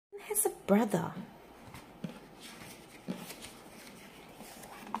has a brother.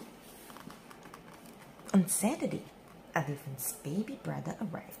 On Saturday, Elephant's baby brother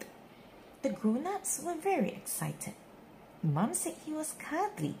arrived. The grown-ups were very excited. Mom said he was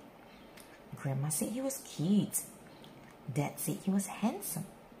cuddly. Grandma said he was cute. Dad said he was handsome.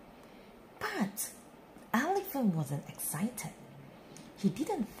 But Elephant wasn't excited. He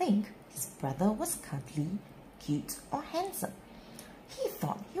didn't think his brother was cuddly, cute, or handsome. He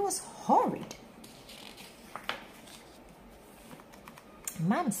thought he was horrid.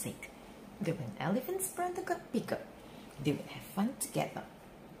 Mom said that when Elephant's brother got bigger, they would have fun together.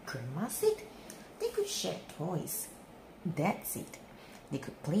 Grandma said they could share toys. Dad said they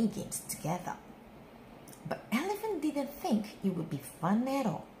could play games together. But Elephant didn't think it would be fun at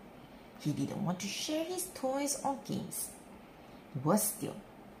all. He didn't want to share his toys or games. Worse still,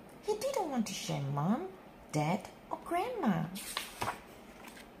 he didn't want to share Mom, Dad, or Grandma.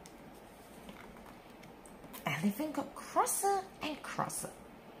 Elephant got crosser and crosser.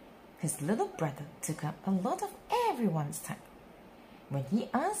 His little brother took up a lot of everyone's time. When he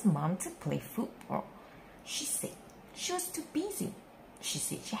asked Mom to play football, she said she was too busy. She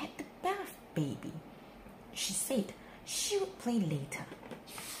said she had to bath baby. She said she would play later.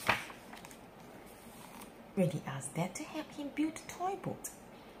 When he asked Dad to help him build a toy boat,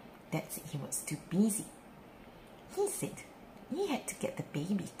 Dad said he was too busy. He said he had to get the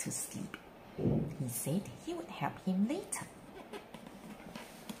baby to sleep. He said he would help him later.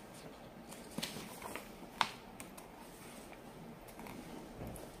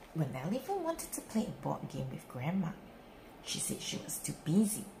 When Elephant wanted to play a board game with Grandma, she said she was too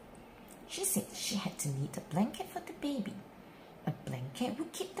busy. She said she had to knit a blanket for the baby. A blanket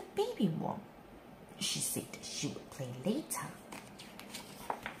would keep the baby warm. She said she would play later.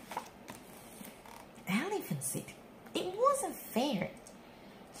 Elephant said it wasn't fair.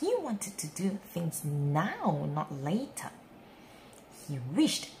 He wanted to do things now, not later. He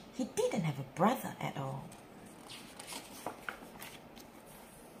wished he didn't have a brother at all.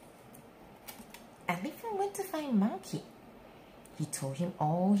 Elephant went to find Monkey. He told him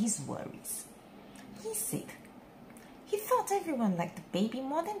all his worries. He said he thought everyone liked the baby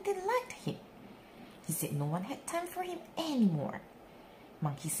more than they liked him. He said no one had time for him anymore.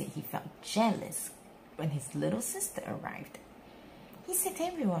 Monkey said he felt jealous when his little sister arrived. He said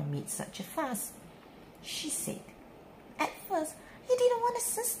everyone made such a fuss. She said at first he didn't want a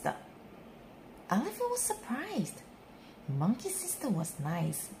sister. Elephant was surprised. Monkey's sister was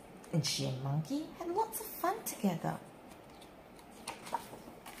nice, and she and Monkey had lots of fun together.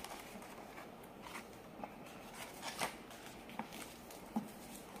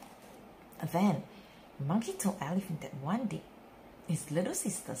 Then, Monkey told Elephant that one day, his little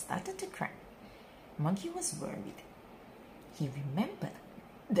sister started to cry. Monkey was worried. He remembered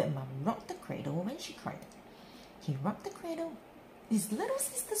that Mom rocked the cradle when she cried. He rocked the cradle. His little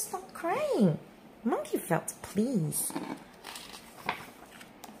sister stopped crying. Monkey felt pleased.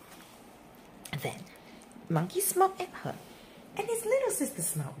 Then, Monkey smiled at her, and his little sister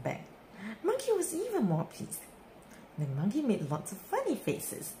smiled back. Monkey was even more pleased. Then Monkey made lots of funny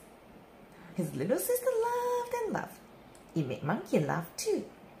faces. His little sister laughed and laughed. It made Monkey laugh too.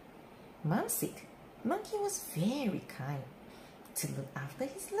 Mom said Monkey was very kind to look after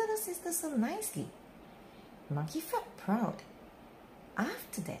his little sister so nicely. Monkey felt proud.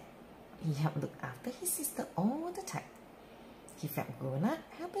 After that, he helped look after his sister all the time. He felt grown up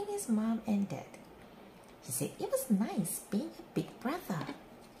helping his mom and dad. He said it was nice being a big brother.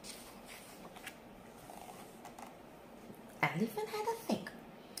 Elephant had a think.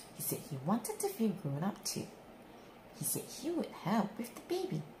 He said he wanted to feel grown up too. He said he would help with the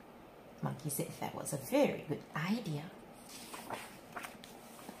baby. Monkey said that was a very good idea.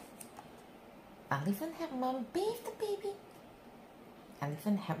 Elephant helped Mom bathe the baby.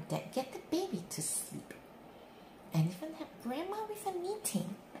 Elephant helped Dad get the baby to sleep. Elephant helped Grandma with her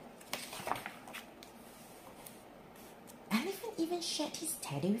knitting. Elephant even shared his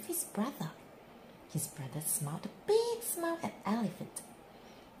teddy with his brother. His brother smiled a big smile at Elephant.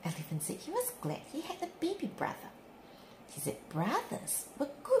 Elephant said he was glad he had a baby brother. He said brothers were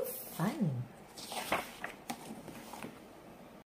good fun.